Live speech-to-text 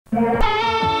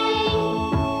Hey,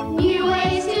 new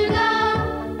ways to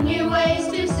go, new ways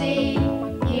to see,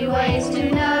 new ways to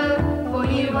know, for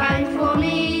you and for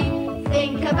me.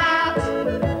 Think about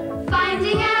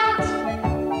finding out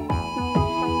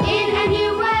in a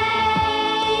new way.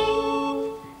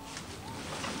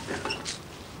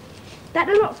 That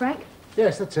a lot, Frank?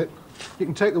 Yes, that's it. You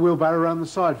can take the wheelbarrow around the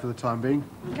side for the time being.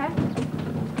 Okay.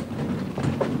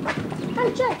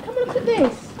 Hey, Jack, come and look at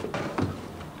this.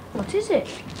 What is it?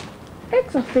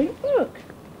 Eggs, I think. Look.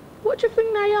 What do you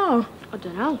think they are? I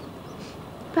don't know.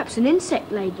 Perhaps an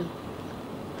insect laid them.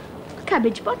 A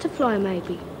cabbage butterfly,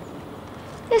 maybe.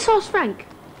 Let's ask Frank.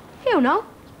 He'll know.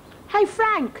 Hey,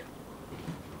 Frank.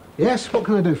 Yes, what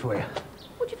can I do for you?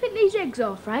 What do you think these eggs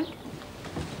are, Frank?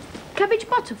 Cabbage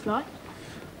butterfly?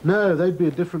 No, they'd be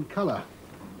a different colour.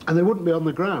 And they wouldn't be on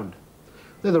the ground.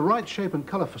 They're the right shape and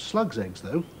colour for slugs' eggs,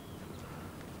 though.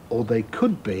 Or they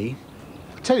could be...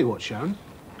 I'll tell you what, Sharon.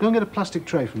 Go and get a plastic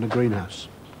tray from the greenhouse.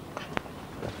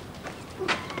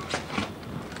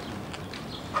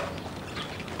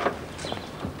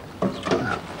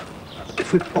 Now,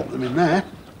 if we pop them in there,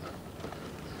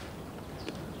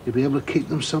 you'll be able to keep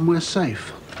them somewhere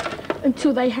safe.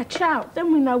 Until they hatch out,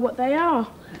 then we know what they are.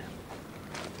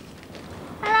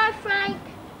 Hello, Frank.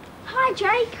 Hi,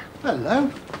 Jake. Hello.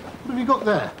 What have you got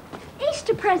there?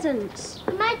 Easter presents.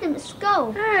 I made them at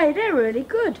school. Hey, they're really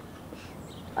good.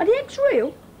 Are the eggs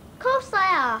real? Of course they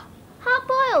are.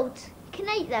 Hard-boiled. You can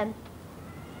eat them.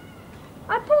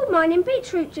 I boiled mine in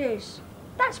beetroot juice.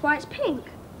 That's why it's pink.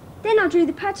 Then I drew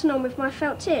the pattern on with my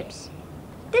felt tips.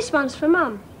 This one's for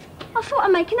Mum. I thought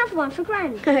I'd make another one for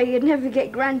Gran. You'd never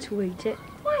get Gran to eat it.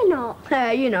 Why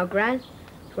not? You know Gran.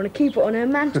 She want to keep it on her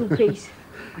mantelpiece.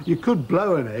 You could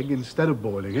blow an egg instead of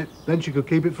boiling it, then she could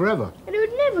keep it forever. And it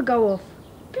would never go off.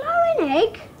 Blow an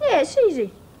egg? Yeah, it's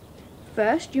easy.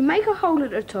 First, you make a hole at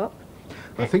the top.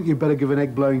 I think you'd better give an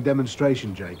egg-blowing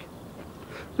demonstration, Jake.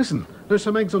 Listen, there's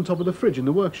some eggs on top of the fridge in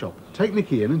the workshop. Take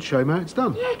Nicky in and show him how it's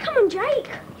done. Yeah, come on, Jake.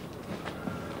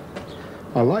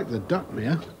 I like the duck,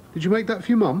 Mia. Did you make that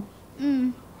for your mum?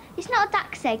 It's not a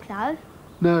duck's egg, though.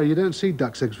 No, you don't see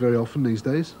duck's eggs very often these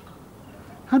days.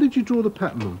 How did you draw the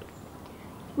pattern on?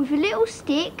 With a little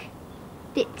stick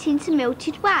dipped into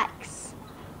melted wax.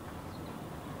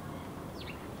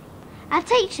 Our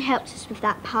teacher helped us with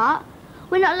that part.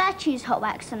 We're not allowed to use hot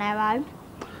wax on our own.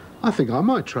 I think I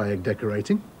might try egg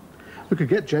decorating. We could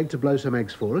get Jake to blow some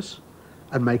eggs for us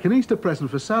and make an Easter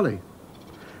present for Sally.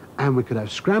 And we could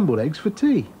have scrambled eggs for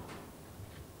tea.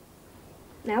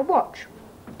 Now watch.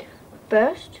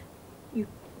 First, you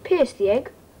pierce the egg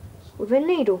with a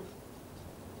needle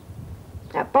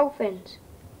at both ends.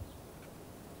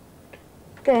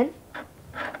 Then,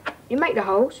 you make the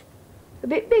holes a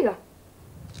bit bigger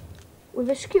with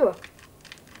a skewer,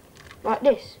 like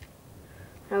this.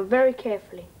 Now very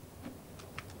carefully.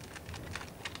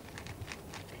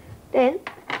 Then,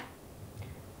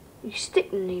 you stick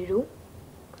the needle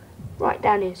right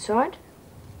down inside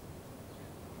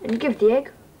and give the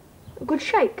egg a good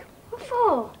shake. What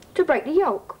for? To break the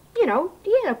yolk. You know,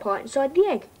 the yellow part inside the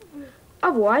egg.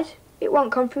 Otherwise, it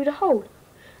won't come through the hole.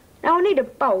 Now I need a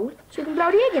bowl so we can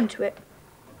blow the egg into it.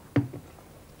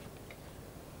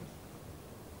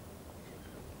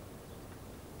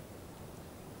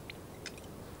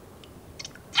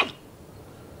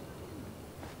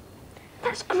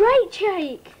 That's great,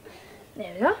 Jake.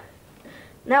 There we are.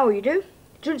 Now all you do,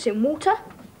 rinse it in water.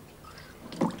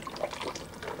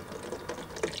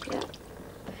 Yeah.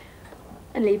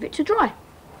 And leave it to dry.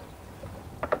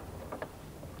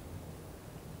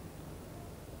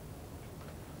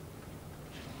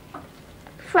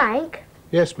 Frank,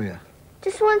 Yes, Mia.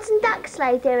 just want some ducks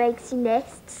lay their eggs in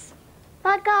nests,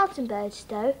 like garden birds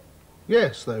do.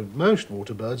 Yes, though most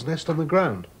water birds nest on the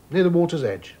ground, near the water's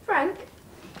edge. Frank,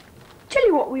 tell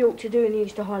you what we ought to do in the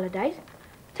Easter holidays.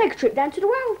 Take a trip down to the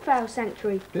wildfowl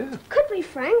sanctuary. Yeah. Could we,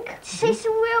 Frank? To see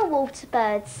some real water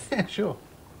birds. Yeah, sure.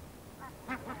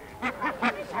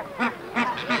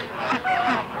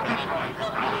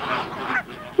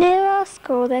 Near our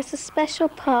school, there's a special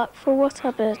park for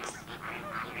water birds.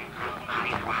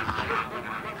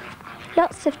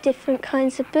 Lots of different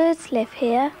kinds of birds live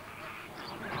here.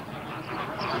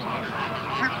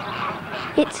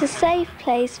 It's a safe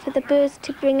place for the birds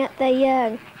to bring up their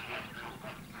young.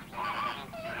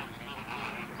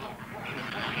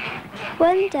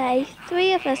 One day,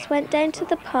 3 of us went down to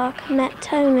the park and met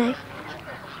Tony.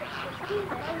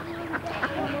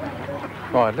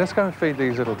 Right, let's go and feed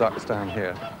these little ducks down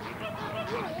here.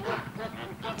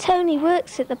 Tony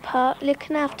works at the park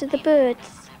looking after the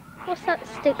birds. What's that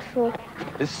stick for?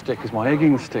 This stick is my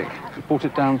egging stick. We brought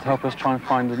it down to help us try and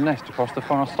find the nest across the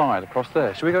far side, across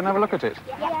there. Shall we go and have a look at it?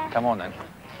 Yeah. Come on then.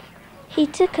 He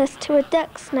took us to a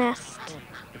duck's nest.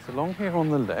 It's along here on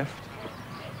the left,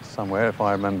 somewhere, if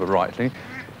I remember rightly.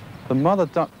 The mother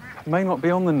duck may not be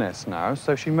on the nest now,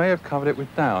 so she may have covered it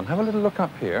with down. Have a little look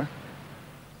up here.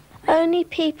 Only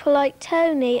people like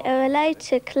Tony are allowed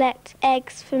to collect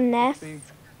eggs from nests.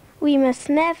 We must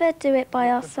never do it by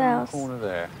ourselves. Corner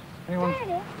there. Anyone?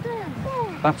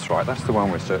 That's right, that's the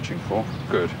one we're searching for.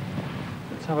 Good.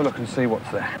 Let's have a look and see what's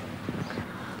there.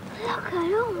 Look at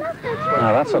all.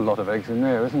 Now, that's a lot of eggs in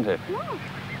there, isn't it? We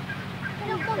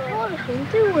don't want all of them,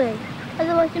 do we?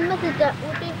 Otherwise the mother duck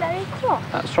will be very cross.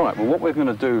 That's right. Well, what we're going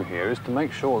to do here is to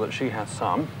make sure that she has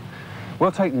some.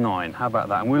 We'll take 9. How about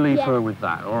that? And we'll leave her with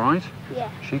that, all right?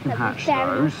 Yeah. She can hatch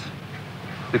those.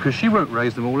 Because she won't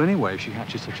raise them all anyway if she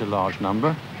hatches such a large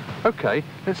number. OK,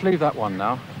 let's leave that one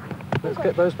now. Let's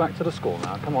get those back to the school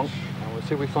now. Come on. And we'll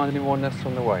see if we find any more nests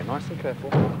on the way. Nice and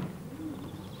careful.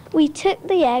 We took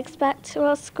the eggs back to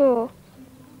our school.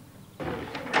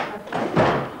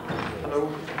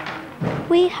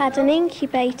 We had an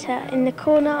incubator in the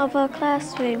corner of our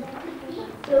classroom.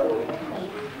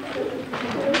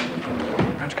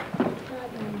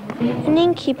 An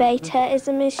incubator is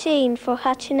a machine for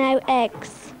hatching out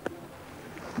eggs.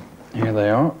 Here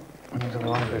they are. These are the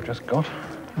ones we've just got.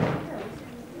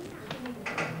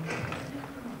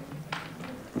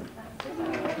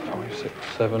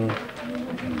 7.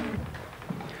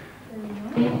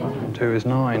 2 is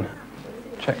 9.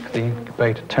 Check the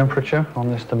incubator temperature on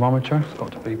this thermometer. It's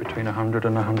got to be between 100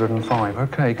 and 105.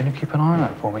 OK, can you keep an eye on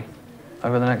that for me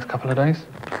over the next couple of days?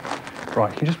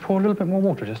 Right, can you just pour a little bit more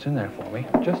water just in there for me?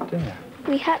 Just in there.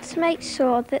 We had to make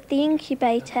sure that the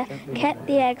incubator kept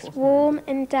the eggs warm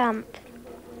and damp.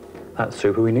 That's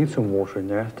super. We need some water in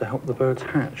there to help the birds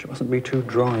hatch. It mustn't be too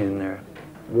dry in there.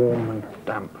 Warm and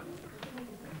damp.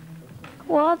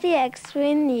 While the eggs were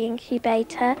in the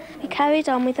incubator, we carried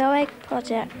on with our egg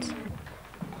project.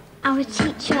 Our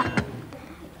teacher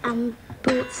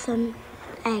bought some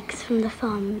eggs from the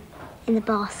farm in the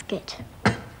basket.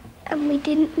 And we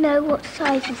didn't know what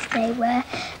sizes they were,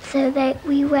 so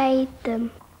we weighed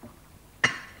them.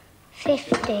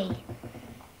 50.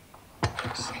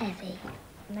 It's heavy.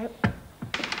 Nope.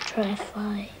 Try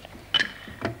 5.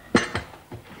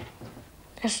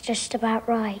 That's just about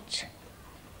right.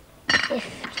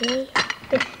 50,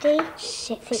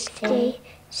 60,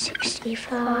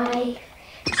 65,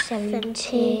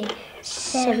 70,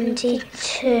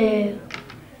 72.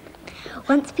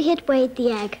 Once we had weighed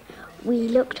the egg, we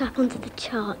looked up onto the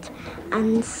chart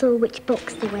and saw which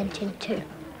box they went into.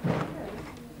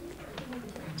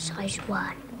 Size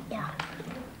 1. Yeah.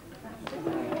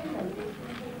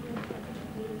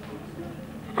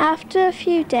 After a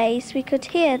few days, we could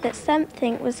hear that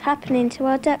something was happening to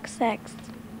our duck's eggs.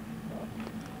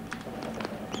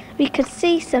 We could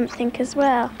see something as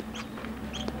well.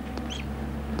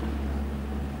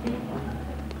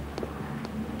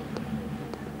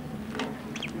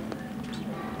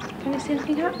 Can you see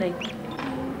anything happening?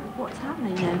 What's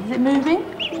happening then? Is it moving?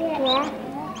 Yeah.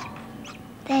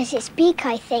 There's its beak,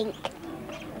 I think.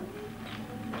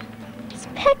 It's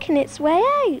pecking its way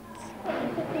out.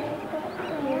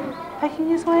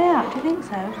 Pecking its way out, do you think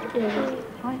so? Yeah.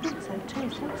 I think so too.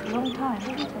 It takes a long time,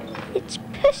 doesn't it? It's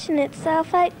pushing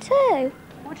itself out too.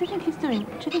 What do you think he's doing?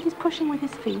 Do you think he's pushing with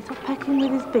his feet or pecking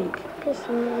with his beak?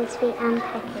 Pushing with his feet and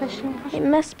pecking. Pushing. It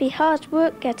must be hard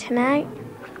work getting out.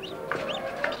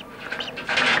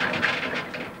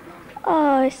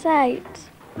 Oh, it's out.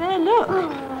 There, look.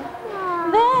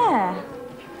 There.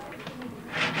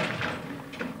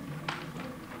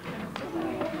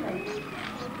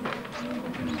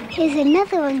 Here's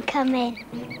another one coming.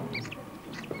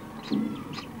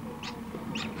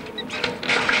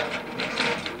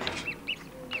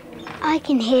 I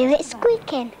can hear it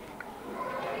squeaking.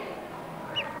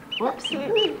 Whoops.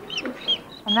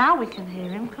 And now we can hear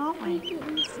him, can't we?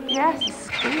 Yes, it's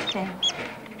squeaking.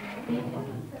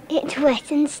 It's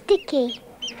wet and sticky.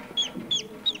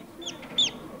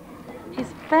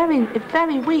 He's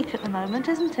very weak at the moment,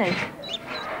 isn't he?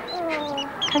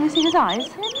 Can you see his eyes?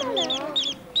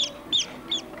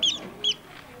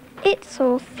 It's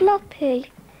all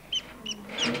floppy.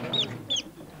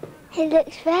 He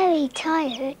looks very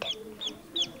tired.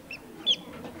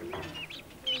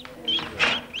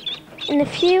 In a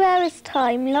few hours'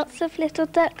 time, lots of little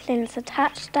ducklings had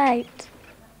hatched out.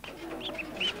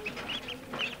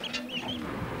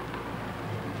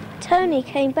 Tony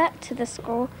came back to the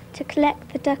school to collect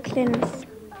the ducklings.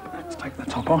 Let's take the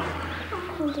top off.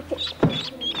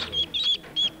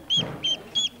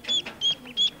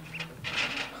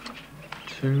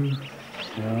 2,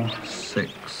 4,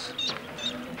 6,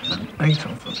 and 8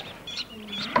 of them.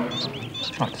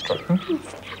 Right, stroke them.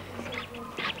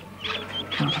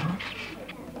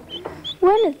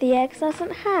 One of the eggs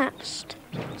hasn't hatched.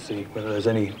 Let's see whether there's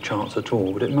any chance at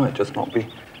all, but it might just not be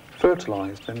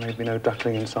fertilised. There may be no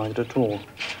duckling inside it at all,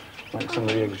 like some of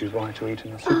the eggs you buy to eat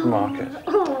in the supermarket.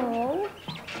 Oh.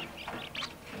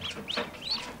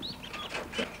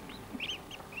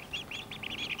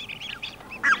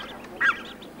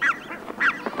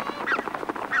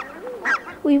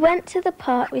 We went to the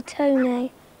park with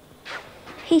Tony.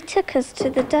 He took us to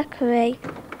the duckery,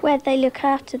 where they look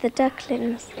after the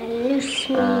ducklings.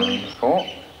 Four.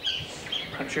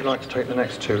 Perhaps you'd like to take the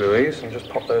next 2, Louise, and just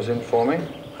pop those in for me.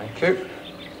 Thank you.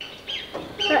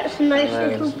 That's a nice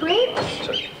little bridge.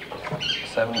 2,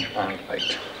 7 and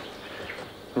 8.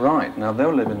 Right, now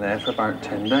they'll live in there for about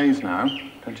 10 days now.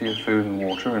 Plenty of food and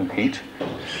water and heat,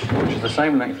 which is the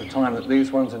same length of time that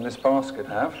these ones in this basket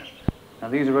have. Now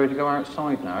these are ready to go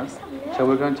outside now, so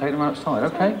we're going to take them outside,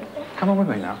 okay? Come on with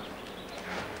me now.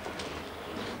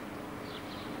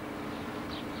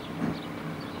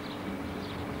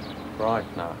 Right,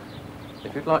 now,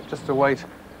 if you'd like just to wait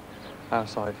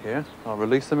outside here, I'll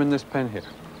release them in this pen here.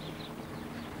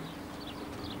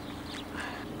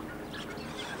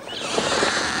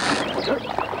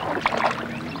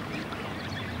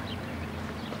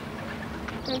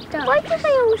 Why do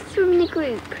they always swim in a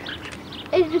group?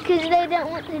 It's because they don't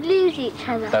want to lose each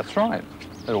other. That's right.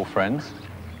 They're all friends.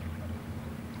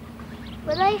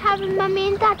 Will they have a mummy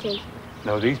and daddy?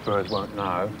 No, these birds won't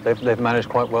now. They've managed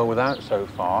quite well without so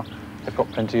far. They've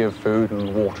got plenty of food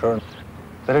and water. And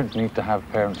they don't need to have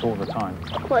parents all the time.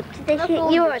 What, do they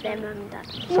think you're their mum and dad?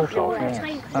 Sort of,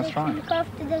 yeah. That's right. They look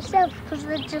after themselves because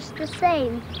they're just the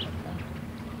same.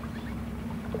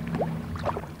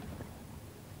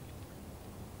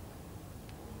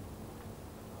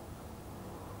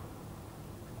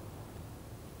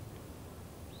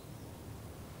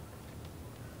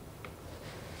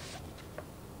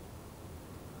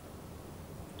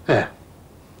 There.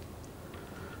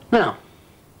 Now,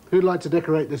 who'd like to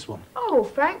decorate this one? Oh,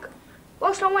 Frank.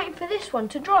 Whilst I'm waiting for this one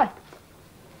to dry.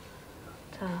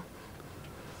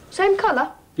 Same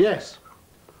colour? Yes.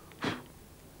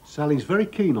 Sally's very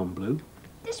keen on blue.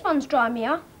 This one's dry,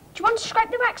 Mia. Do you want to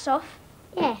scrape the wax off?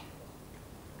 Yeah.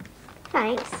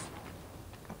 Thanks.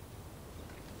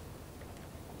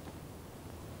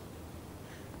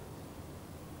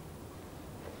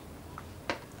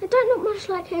 They don't look much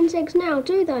like hen's eggs now,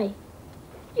 do they?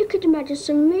 You could imagine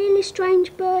some really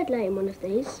strange bird laying one of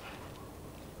these.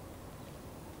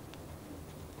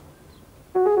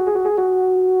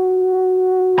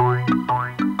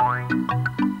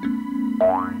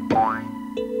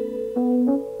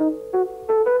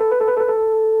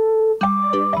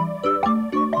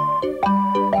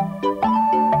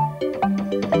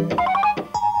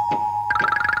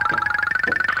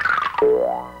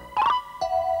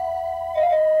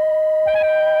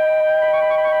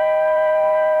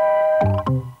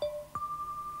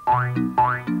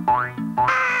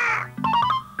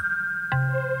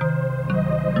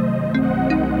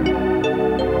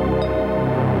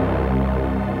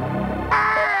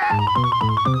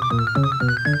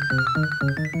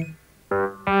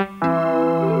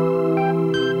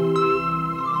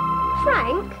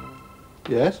 Frank?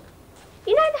 Yes?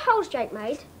 You know the holes Jake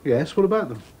made? Yes, what about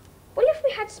them? Well, if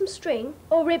we had some string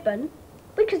or ribbon,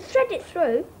 we could thread it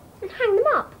through and hang them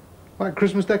up. Like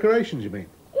Christmas decorations, you mean?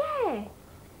 Yeah.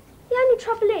 The only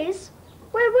trouble is,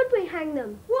 where would we hang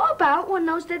them? What about one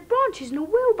of those dead branches in a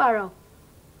wheelbarrow?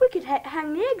 We could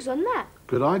hang the eggs on that.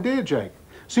 Good idea, Jake.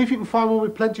 See if you can find one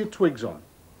with plenty of twigs on.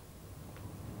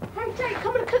 Hey, Jake,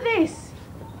 come and look at this.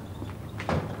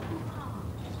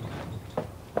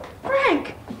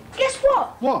 Frank, guess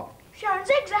what? What? Sharon's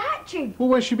eggs are hatching Well,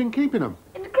 where's she been keeping them?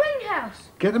 in the greenhouse.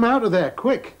 Get them out of there,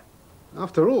 quick.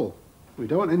 After all, we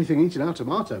don't want anything eating our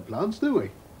tomato plants, do we?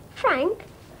 Frank,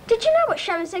 did you know what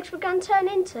Sharon's eggs were going to turn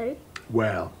into?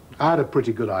 Well, I had a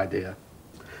pretty good idea.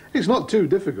 It's not too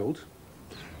difficult.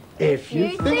 If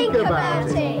you think about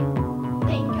it.